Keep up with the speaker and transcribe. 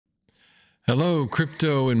Hello,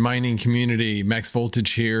 crypto and mining community. Max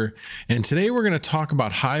Voltage here. And today we're going to talk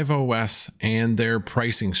about Hive OS and their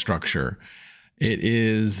pricing structure. It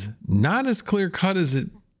is not as clear cut as it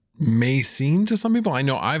may seem to some people. I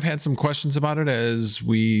know I've had some questions about it as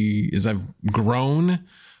I've grown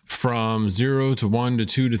from 0 to 1 to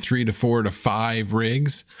 2 to 3 to 4 to 5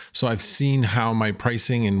 rigs. So I've seen how my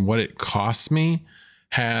pricing and what it costs me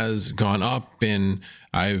has gone up, and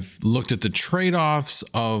I've looked at the trade-offs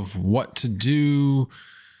of what to do,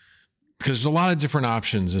 because there's a lot of different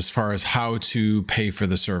options as far as how to pay for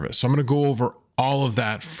the service. So I'm going to go over all of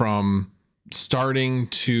that from starting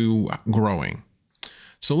to growing.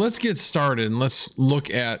 So let's get started and let's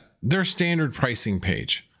look at their standard pricing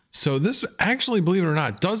page. So this actually, believe it or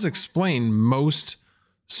not, does explain most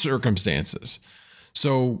circumstances.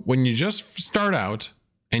 So when you just start out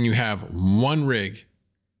and you have one rig,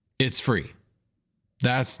 it's free.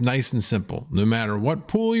 That's nice and simple. No matter what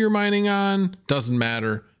pool you're mining on, doesn't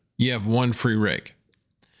matter. You have one free rig.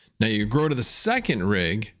 Now you grow to the second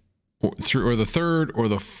rig or the third or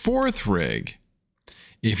the fourth rig.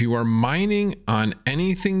 If you are mining on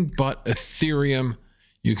anything but Ethereum,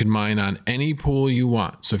 you can mine on any pool you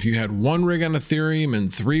want. So if you had one rig on Ethereum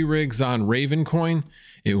and 3 rigs on Ravencoin,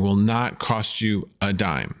 it will not cost you a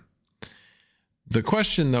dime. The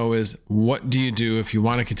question though is, what do you do if you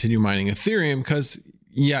want to continue mining Ethereum? Because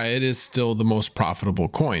yeah, it is still the most profitable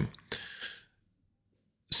coin.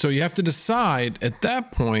 So you have to decide at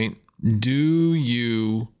that point, do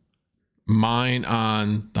you mine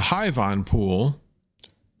on the Hive OS pool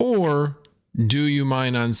or do you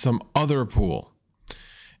mine on some other pool?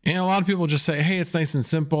 And a lot of people just say, hey, it's nice and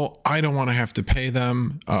simple. I don't want to have to pay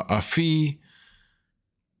them a fee.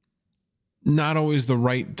 Not always the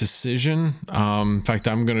right decision. In fact,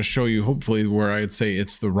 I'm going to show you hopefully where I'd say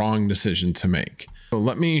it's the wrong decision to make. So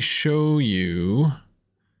let me show you.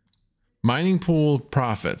 Mining Pool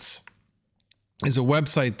Profits is a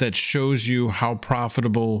website that shows you how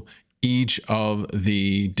profitable each of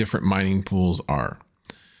the different mining pools are.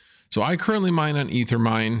 So I currently mine on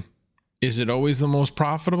Ethermine. Is it always the most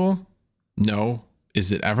profitable? No.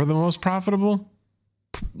 Is it ever the most profitable?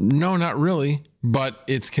 No, not really, but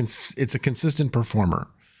it's a consistent performer.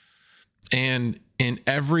 And in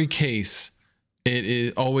every case,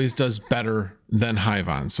 it always does better than Hive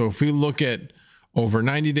OS. So if we look at over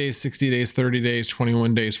 90 days, 60 days, 30 days,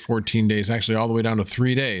 21 days, 14 days, actually all the way down to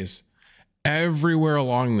 3 days, everywhere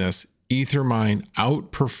along this, Ethermine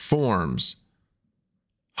outperforms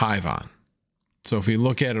Hive OS. So if we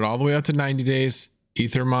look at it all the way up to 90 days,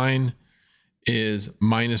 Ethermine is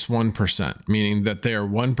minus 1%, meaning that they are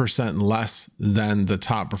 1% less than the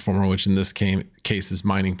top performer, which in this case is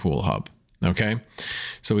Mining Pool Hub. Okay.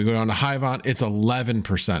 So we go down to Hive OS, it's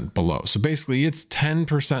 11% below. So basically it's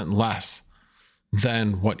 10% less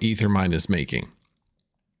than what Ethermine is making.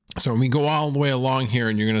 So when we go all the way along here,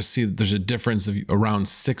 and you're going to see that there's a difference of around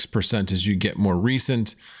 6% as you get more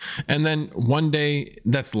recent. And then one day,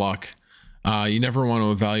 that's luck. You never want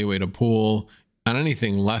to evaluate a pool on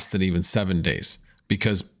anything less than even 7 days,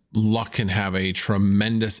 because luck can have a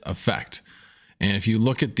tremendous effect. And if you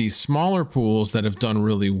look at these smaller pools that have done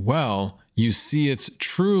really well, you see it's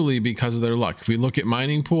truly because of their luck. If we look at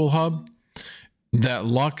Mining Pool Hub, that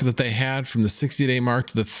luck that they had from the 60-day mark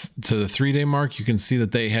to the 3-day mark, you can see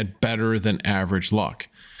that they had better than average luck.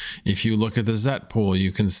 If you look at the Zet pool,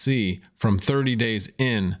 you can see from 30 days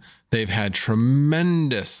in, they've had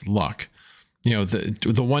tremendous luck. You know,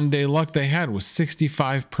 the 1 day luck they had was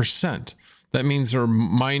 65%. That means they're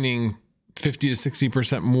mining 50 to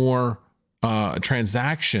 60% more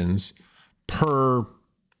transactions per,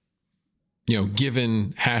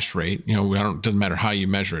 given hash rate. Doesn't matter how you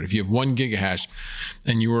measure it. If you have 1 gigahash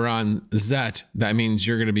and you were on Zet, that means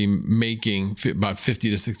you're going to be making about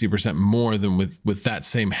 50 to 60% more than with that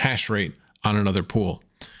same hash rate on another pool.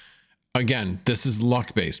 Again, this is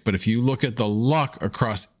luck based, but if you look at the luck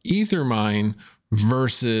across Ethermine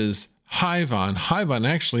versus Hive OS, Hive OS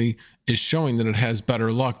actually is showing that it has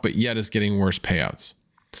better luck, but yet is getting worse payouts.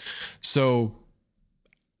 So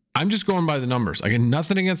I'm just going by the numbers. I got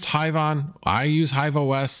nothing against Hive OS. I use Hive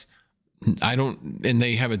OS. And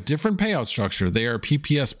they have a different payout structure. They are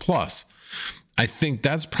PPS plus. I think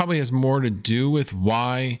that's probably has more to do with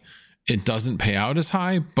why it doesn't pay out as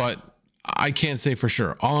high, but I can't say for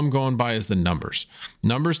sure. All I'm going by is the numbers.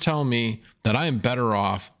 Numbers tell me that I am better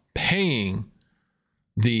off paying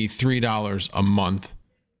the $3 a month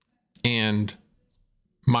and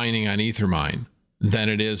mining on Ethermine than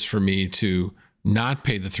it is for me to not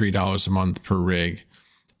pay the $3 a month per rig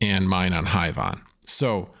and mine on Hive OS.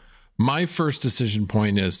 So my first decision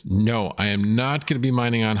point is no, I am not going to be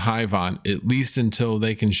mining on Hive on, at least until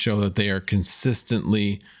they can show that they are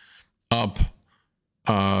consistently up,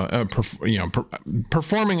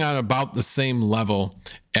 performing on about the same level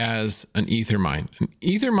as an Ethermine. An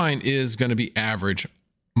Ethermine is going to be average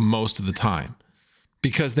most of the time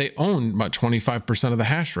because they own about 25% of the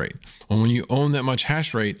hash rate. And when you own that much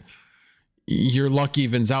hash rate, your luck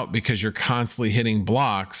evens out because you're constantly hitting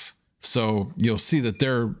blocks. So you'll see that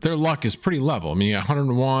their luck is pretty level. I mean, you got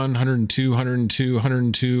 101, 102, 102,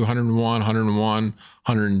 102, 101, 101,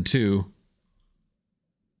 102.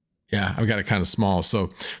 Yeah, I've got it kind of small,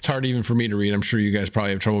 so it's hard even for me to read. I'm sure you guys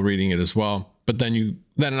probably have trouble reading it as well. But then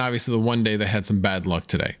obviously the one day they had some bad luck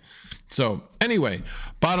today. So anyway,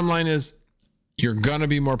 bottom line is you're gonna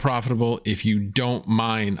be more profitable if you don't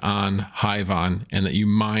mine on Hivon and that you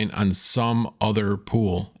mine on some other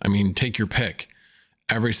pool. I mean, take your pick.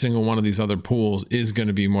 Every single one of these other pools is going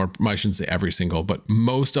to be more, I shouldn't say every single, but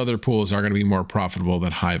most other pools are going to be more profitable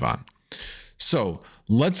than Hivon. So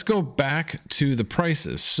let's go back to the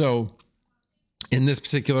prices. So in this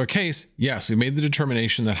particular case, yes, we made the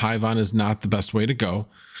determination that Hivon is not the best way to go.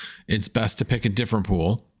 It's best to pick a different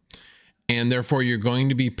pool. And therefore you're going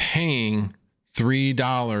to be paying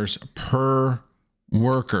 $3 per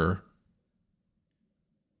worker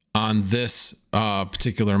on this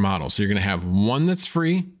particular model. So you're going to have one that's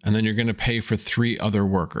free, and then you're going to pay for 3 other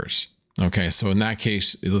workers. Okay, so in that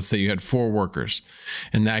case, let's say you had 4 workers.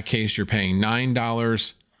 In that case, you're paying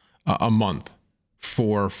 $9 a month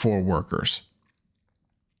for 4 workers.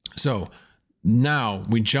 So now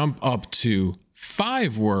we jump up to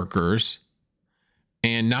 5 workers,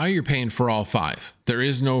 and now you're paying for all 5. There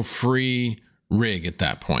is no free rig at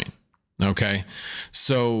that point. Okay,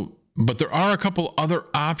 so but there are a couple other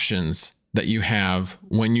options that you have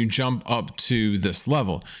when you jump up to this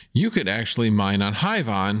level. You could actually mine on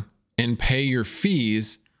Hivon and pay your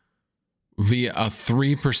fees via a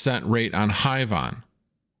 3% rate on Hivon.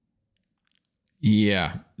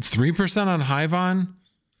 Yeah, 3% on Hivon.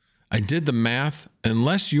 I did the math.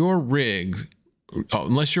 Unless your rigs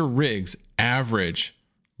average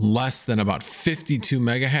less than about 52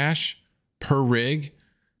 mega hash per rig,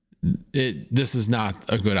 this is not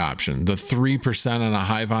a good option. The 3% on a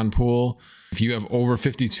Hivon pool, if you have over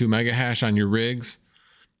 52 mega hash on your rigs,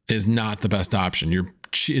 is not the best option.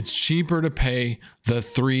 It's cheaper to pay the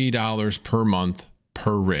 $3 per month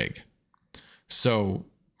per rig. So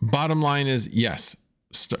bottom line is, yes,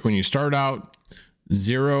 when you start out,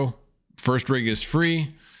 0, first rig is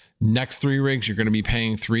free. Next 3 rigs, you're going to be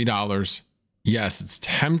paying $3. Yes, it's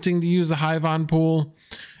tempting to use the Hivon pool.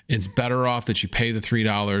 It's better off that you pay the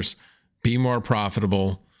 $3, be more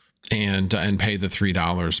profitable, and pay the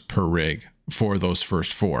 $3 per rig for those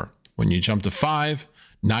first 4. When you jump to 5,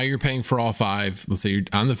 now you're paying for all 5. Let's say you're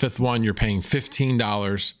on the 5th one, you're paying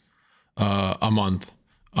 $15 a month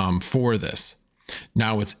for this.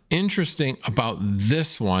 Now, what's interesting about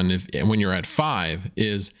this one, when you're at 5,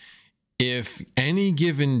 is if any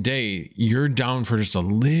given day you're down for just a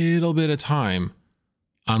little bit of time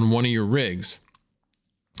on one of your rigs,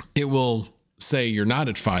 it will say you're not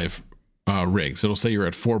at 5 rigs. It'll say you're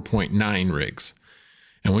at 4.9 rigs.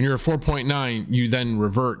 And when you're at 4.9, you then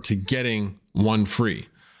revert to getting 1 free.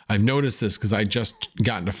 I've noticed this because I just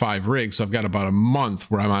got into 5 rigs. So I've got about a month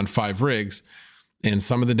where I'm on 5 rigs. And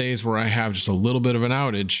some of the days where I have just a little bit of an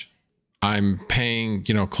outage, I'm paying,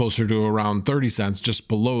 closer to around 30 cents, just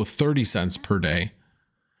below 30 cents per day.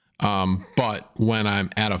 But when I'm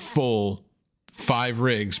at a full 5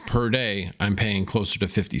 rigs per day, I'm paying closer to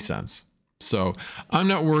 50 cents. So I'm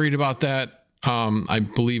not worried about that. I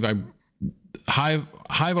believe Hive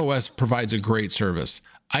OS provides a great service.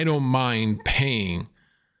 I don't mind paying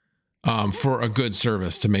for a good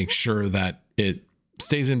service to make sure that it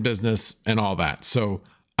stays in business and all that. So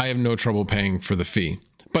I have no trouble paying for the fee.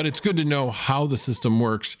 But it's good to know how the system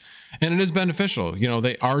works, and it is beneficial.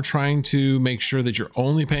 They are trying to make sure that you're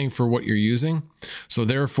only paying for what you're using. So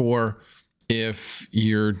therefore, if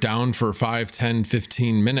you're down for 5, 10,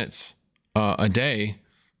 15 minutes a day,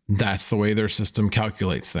 that's the way their system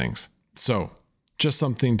calculates things. So just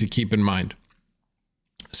something to keep in mind.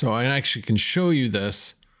 So I actually can show you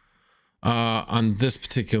this on this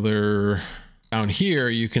particular, down here,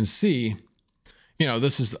 you can see,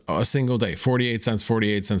 this is a single day, 48 cents,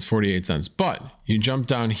 48 cents, 48 cents. But you jump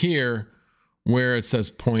down here where it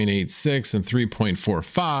says 0.86 and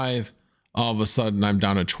 3.45. All of a sudden I'm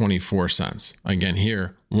down to 24 cents. Again,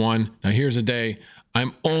 here, 1. Now here's a day.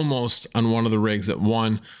 I'm almost on one of the rigs at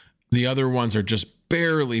 1. The other ones are just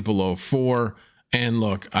barely below 4. And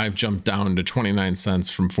look, I've jumped down to 29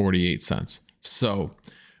 cents from 48 cents. So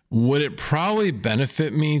Would it probably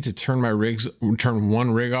benefit me to turn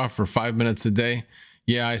one rig off for 5 minutes a day?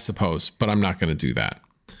 Yeah, I suppose, but I'm not going to do that.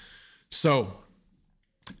 So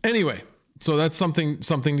anyway, so that's something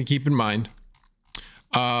to keep in mind.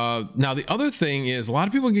 Now the other thing is a lot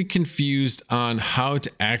of people get confused on how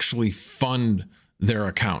to actually fund their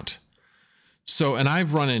account. So, and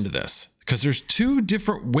I've run into this because there's two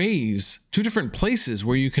different places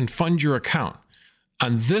where you can fund your account.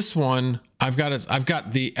 On this one, I've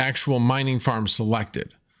got the actual mining farm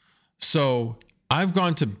selected. So I've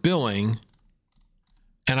gone to billing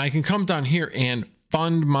and I can come down here and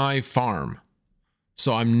fund my farm.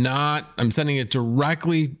 So I'm sending it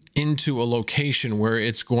directly into a location where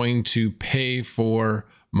it's going to pay for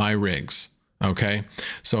my rigs. Okay.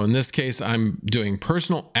 So in this case, I'm doing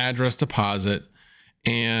personal address deposit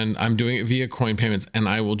and I'm doing it via coin payments, and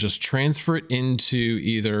I will just transfer it into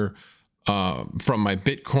either from my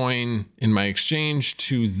Bitcoin in my exchange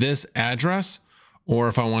to this address, or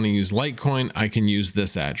if I want to use Litecoin, I can use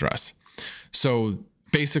this address. So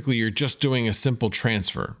basically you're just doing a simple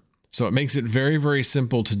transfer. So it makes it very, very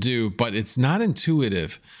simple to do, but it's not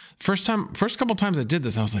intuitive. First couple times I did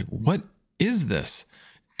this, I was like, what is this?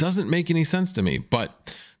 Doesn't make any sense to me.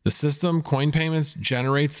 But the system, coin payments,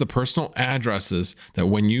 generates the personal addresses that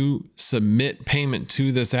when you submit payment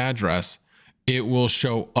to this address, it will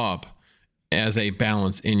show up as a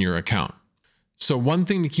balance in your account. So one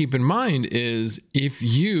thing to keep in mind is if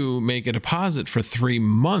you make a deposit for 3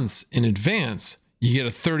 months in advance, you get a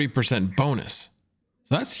 30% bonus.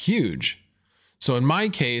 So that's huge. So in my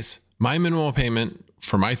case, my minimal payment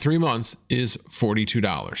for my 3 months is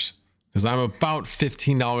 $42 because I'm about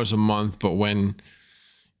 $15 a month. But when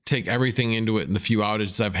take everything into it and the few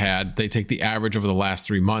outages I've had, they take the average over the last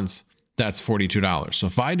 3 months. That's $42. So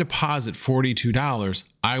if I deposit $42,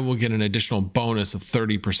 I will get an additional bonus of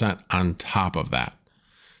 30% on top of that.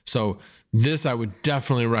 So this I would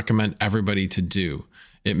definitely recommend everybody to do.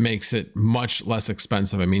 It makes it much less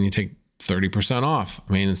expensive. I mean, you take 30% off.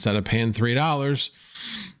 I mean, instead of paying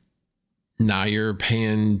 $3, now you're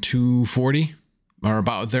paying $2.40 or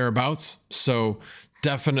about thereabouts. So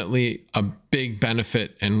definitely a big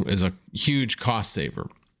benefit and is a huge cost saver.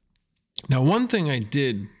 Now, one thing I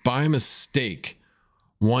did by mistake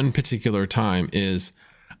one particular time is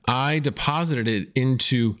I deposited it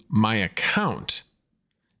into my account,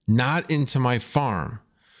 not into my farm.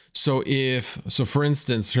 So for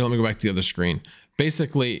instance, here, let me go back to the other screen.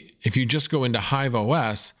 Basically, if you just go into Hive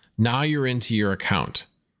OS, now you're into your account.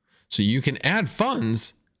 So you can add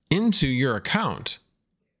funds into your account,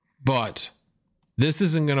 but this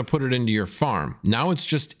isn't going to put it into your farm. Now it's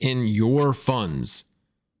just in your funds.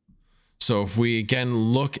 So if we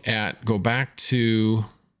again go back to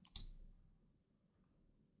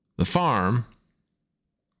the farm,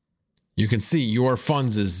 you can see your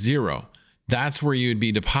funds is 0. That's where you'd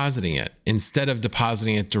be depositing it instead of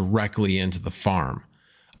depositing it directly into the farm.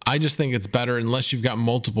 I just think it's better, unless you've got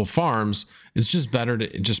multiple farms, it's just better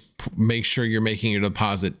to just make sure you're making a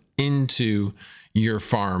deposit into your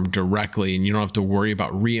farm directly and you don't have to worry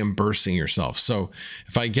about reimbursing yourself. So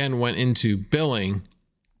if I again went into billing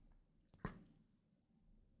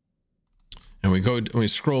and we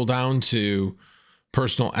scroll down to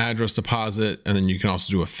personal address deposit, and then you can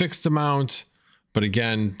also do a fixed amount. But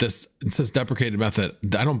again, it says deprecated method.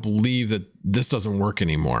 I don't believe that this doesn't work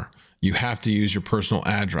anymore. You have to use your personal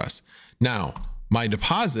address. Now, my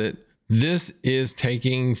deposit, this is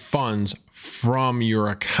taking funds from your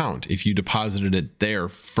account if you deposited it there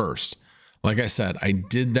first. Like I said, I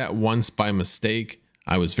did that once by mistake.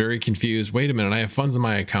 I was very confused. Wait a minute, I have funds in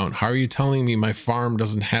my account. How are you telling me my farm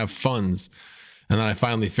doesn't have funds? And then I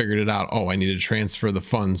finally figured it out. Oh, I need to transfer the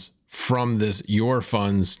funds from your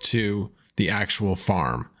funds to the actual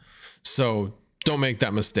farm. So don't make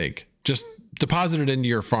that mistake. Just deposit it into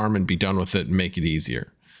your farm and be done with it and make it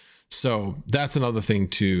easier. So that's another thing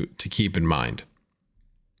to keep in mind.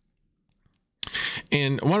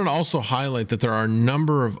 And I wanted to also highlight that there are a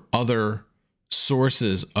number of other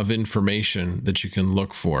sources of information that you can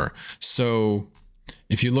look for. So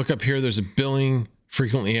if you look up here, there's a billing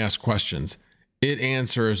frequently asked questions. It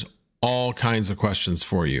answers all kinds of questions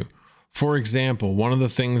for you. For example, one of the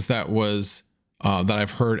things that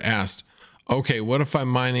I've heard asked, okay, what if I'm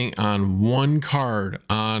mining on one card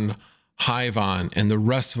on Hive and the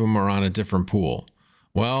rest of them are on a different pool?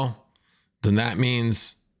 Well, then that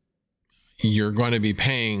means you're going to be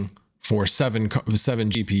paying for seven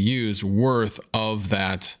GPUs worth of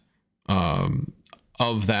that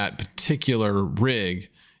particular rig.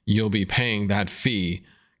 You'll be paying that fee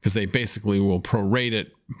because they basically will prorate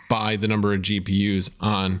it by the number of GPUs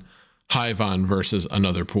on Hive versus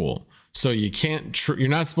another pool. So you can't, you're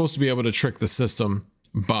not supposed to be able to trick the system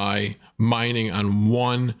by mining on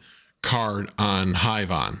one card on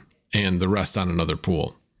Hive and the rest on another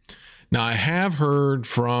pool. Now, I have heard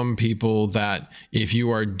from people that if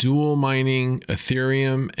you are dual mining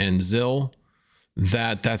Ethereum and ZIL,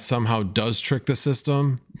 that somehow does trick the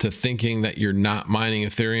system to thinking that you're not mining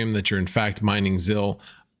Ethereum, that you're in fact mining ZIL.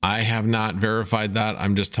 I have not verified that.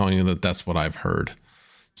 I'm just telling you that that's what I've heard.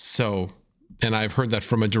 So, and I've heard that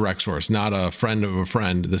from a direct source, not a friend of a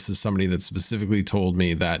friend. This is somebody that specifically told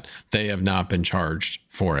me that they have not been charged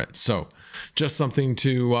for it. So just something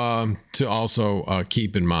to also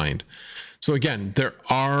keep in mind. So again, there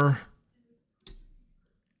are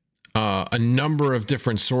a number of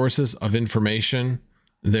different sources of information.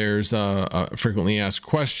 There's frequently asked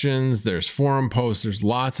questions, there's forum posts, there's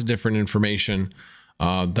lots of different information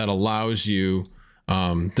that allows you,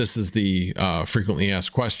 this is the frequently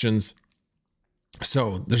asked questions.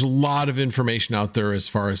 So there's a lot of information out there as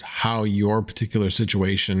far as how your particular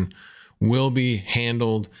situation will be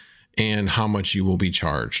handled and how much you will be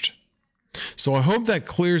charged. So I hope that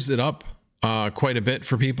clears it up quite a bit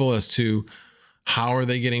for people as to how are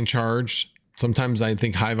they getting charged. Sometimes I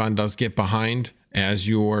think Hive does get behind as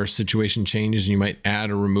your situation changes and you might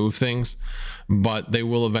add or remove things, but they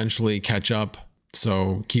will eventually catch up.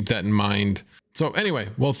 So keep that in mind. So anyway,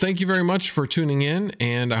 well, thank you very much for tuning in,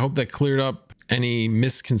 and I hope that cleared up any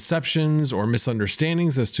misconceptions or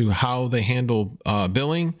misunderstandings as to how they handle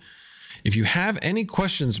billing. If you have any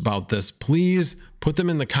questions about this, please put them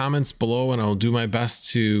in the comments below and I'll do my best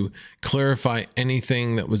to clarify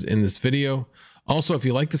anything that was in this video. Also, if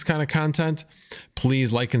you like this kind of content,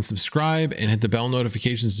 please like and subscribe and hit the bell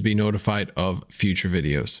notifications to be notified of future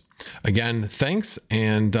videos. Again, thanks,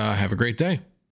 and have a great day.